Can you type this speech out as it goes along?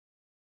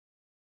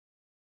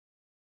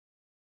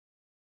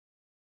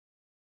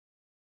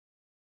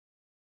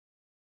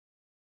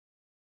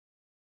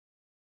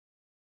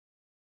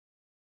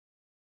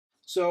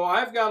So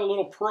I've got a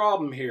little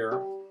problem here.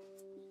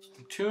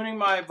 I'm tuning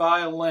my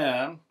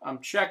violin, I'm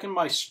checking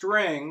my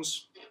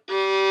strings,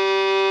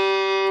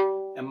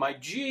 and my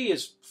G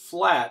is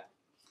flat.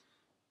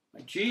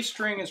 My G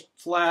string is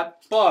flat,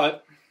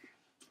 but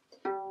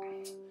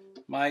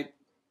my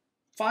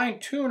fine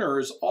tuner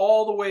is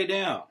all the way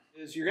down.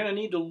 You're going to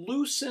need to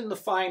loosen the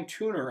fine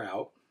tuner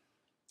out,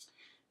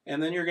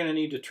 and then you're going to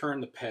need to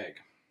turn the peg.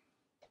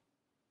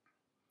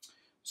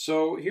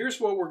 So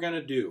here's what we're going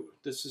to do.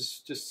 This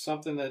is just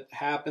something that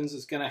happens.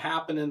 It's going to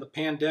happen in the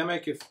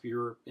pandemic. If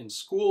you're in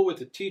school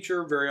with a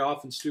teacher, very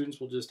often students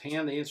will just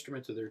hand the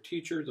instrument to their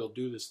teacher. They'll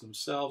do this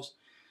themselves.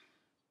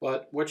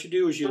 But what you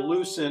do is you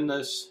loosen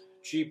this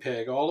G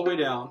peg all the way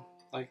down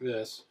like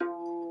this.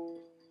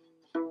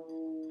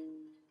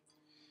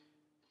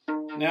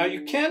 Now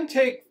you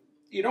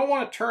don't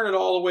want to turn it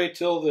all the way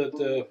till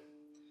the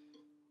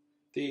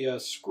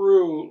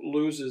screw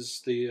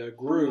loses the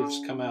grooves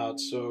come out,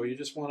 so you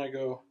just want to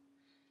go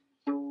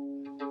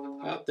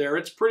out there.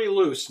 It's pretty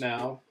loose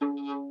now,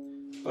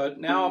 but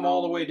now I'm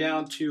all the way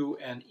down to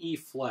an E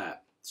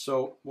flat.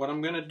 So what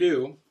I'm going to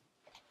do,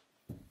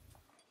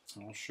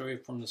 I'll show you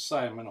from the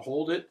side, I'm going to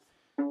hold it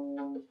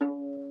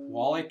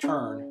while I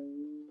turn,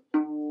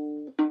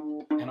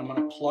 and I'm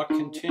going to pluck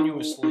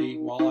continuously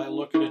while I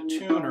look at a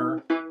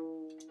tuner.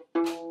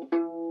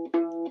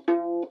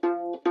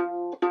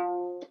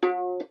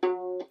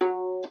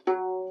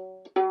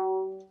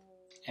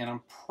 And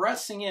I'm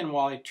pressing in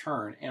while I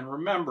turn. And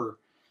remember,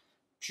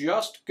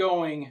 just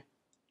going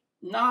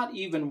not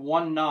even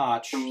one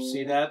notch,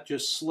 see that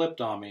just slipped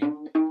on me,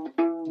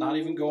 not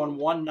even going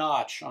one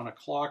notch on a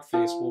clock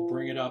face will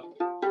bring it up.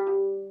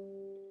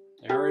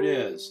 There it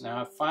is.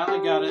 Now I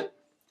finally got it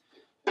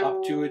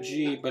up to a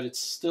G, but it's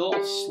still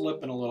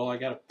slipping a little. I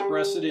got to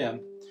press it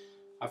in.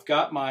 I've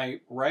got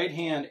my right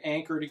hand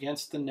anchored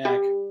against the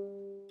neck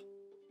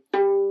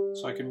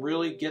so I can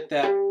really get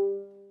that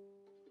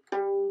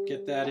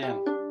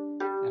in.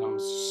 And I'm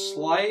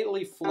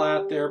slightly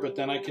flat there, but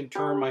then I can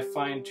turn my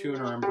fine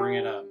tuner and bring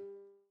it up.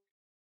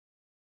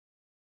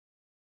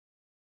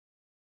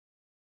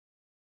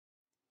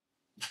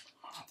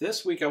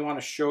 This week I want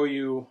to show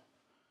you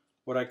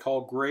what I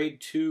call grade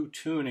 2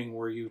 tuning,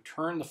 where you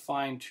turn the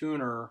fine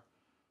tuner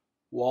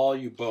while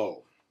you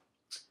bow.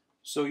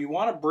 So you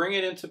want to bring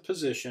it into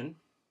position,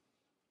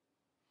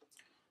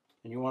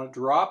 and you want to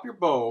drop your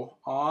bow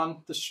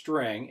on the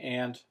string,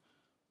 and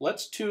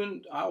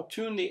I'll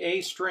tune the A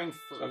string.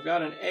 I've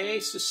got an A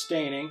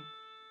sustaining,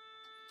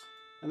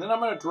 and then I'm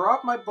going to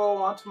drop my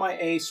bow onto my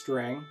A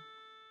string,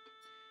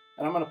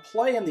 and I'm going to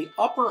play in the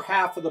upper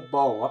half of the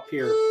bow up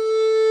here.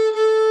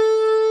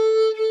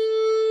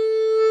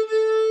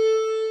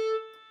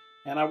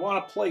 And I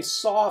want to play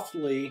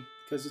softly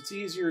because it's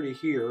easier to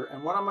hear.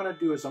 And what I'm going to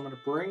do is I'm going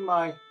to bring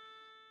my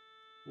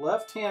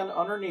left hand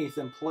underneath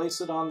and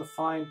place it on the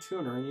fine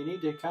tuner. And you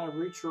need to kind of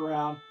reach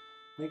around,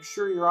 make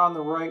sure you're on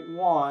the right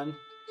one.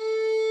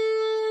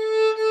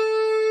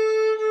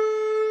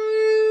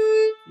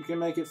 You can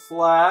make it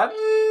flat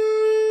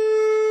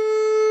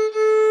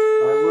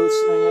by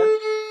loosening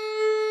it.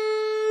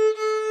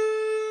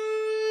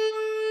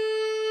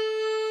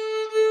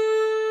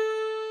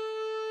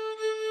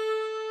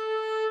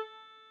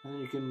 And then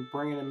you can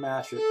bring it and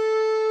match it.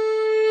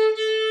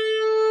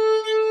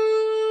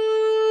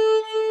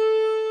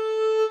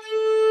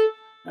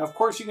 Now, of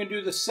course, you can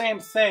do the same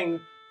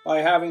thing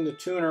by having the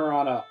tuner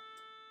on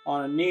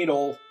a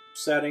needle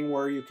setting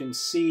where you can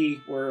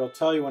see where it'll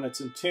tell you when it's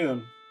in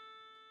tune.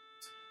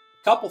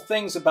 A couple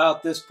things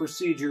about this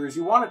procedure is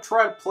you want to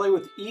try to play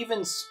with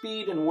even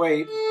speed and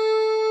weight.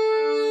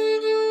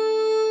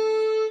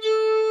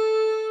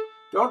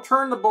 Don't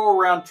turn the bow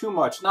around too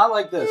much, not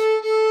like this.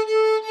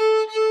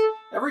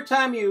 Every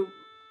time you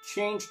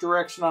change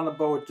direction on the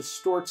bow, it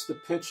distorts the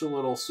pitch a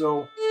little.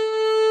 So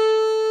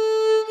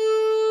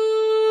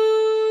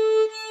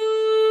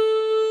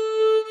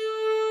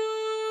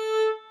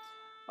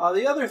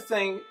the other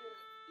thing,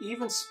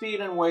 even speed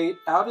and weight,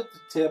 out at the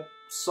tip,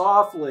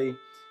 softly,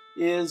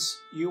 is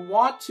you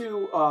want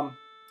to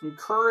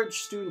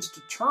encourage students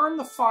to turn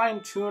the fine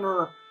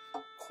tuner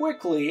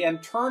quickly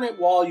and turn it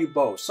while you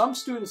bow. Some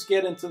students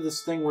get into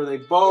this thing where they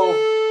bow,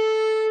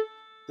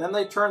 then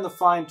they turn the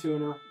fine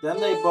tuner,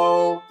 then they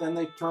bow, then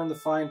they turn the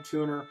fine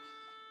tuner.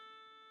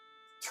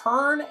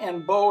 Turn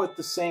and bow at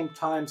the same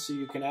time so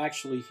you can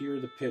actually hear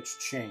the pitch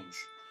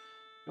change.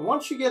 And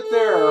once you get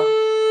there,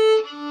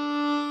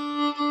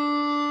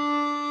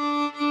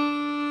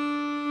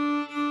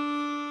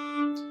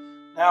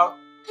 now,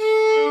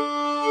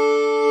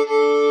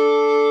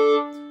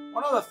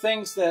 one of the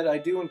things that I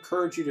do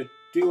encourage you to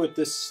do at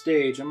this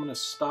stage, I'm going to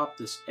stop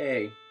this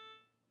A,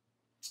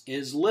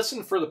 is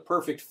listen for the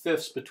perfect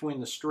fifths between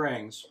the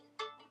strings.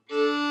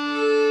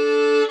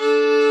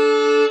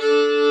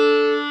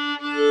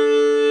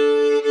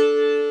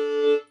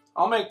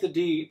 I'll make the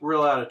D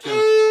real out of tune.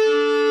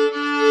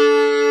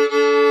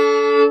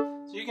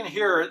 So you can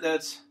hear it,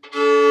 that's...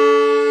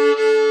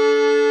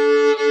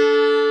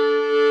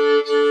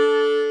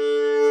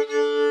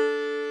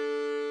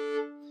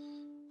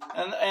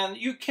 And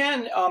you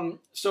can,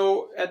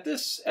 so at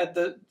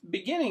the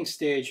beginning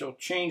stage, I'll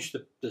change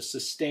the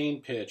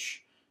sustain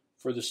pitch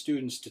for the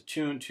students to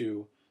tune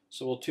to.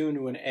 So we'll tune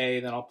to an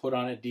A, then I'll put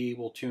on a D,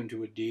 we'll tune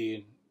to a D,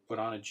 and put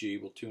on a G,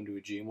 we'll tune to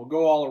a G, and we'll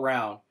go all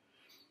around.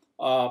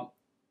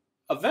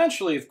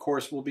 Eventually, of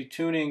course, we'll be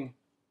tuning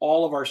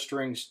all of our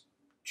strings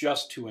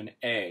just to an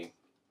A.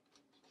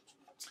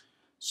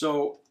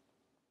 So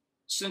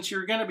since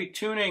you're going to be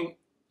tuning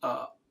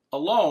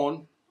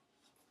alone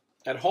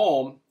at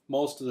home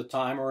most of the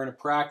time or in a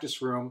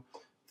practice room,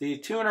 the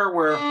tuner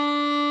where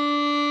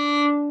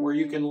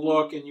you can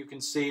look and you can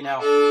see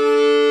now,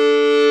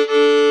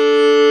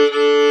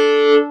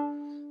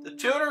 the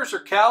tuners are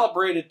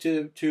calibrated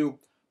to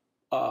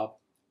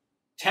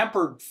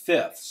tempered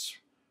fifths,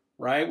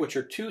 right, which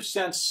are 2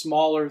 cents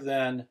smaller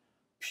than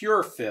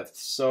pure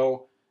fifths.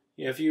 So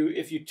if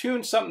you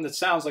tune something that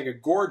sounds like a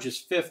gorgeous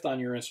fifth on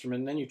your instrument,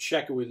 and then you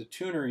check it with the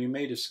tuner, you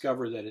may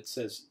discover that it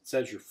says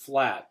you're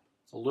flat.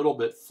 It's a little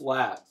bit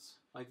flat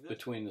like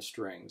between the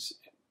strings.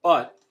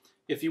 But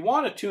if you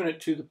want to tune it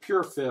to the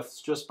pure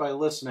fifths just by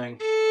listening,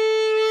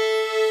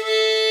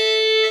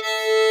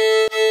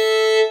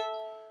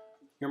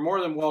 you're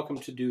more than welcome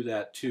to do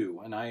that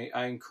too. And I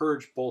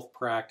encourage both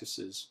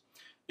practices,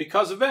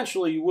 because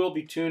eventually you will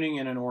be tuning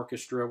in an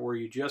orchestra where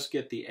you just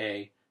get the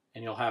A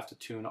and you'll have to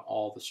tune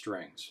all the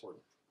strings.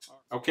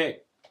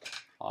 Okay,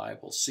 I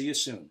will see you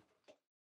soon.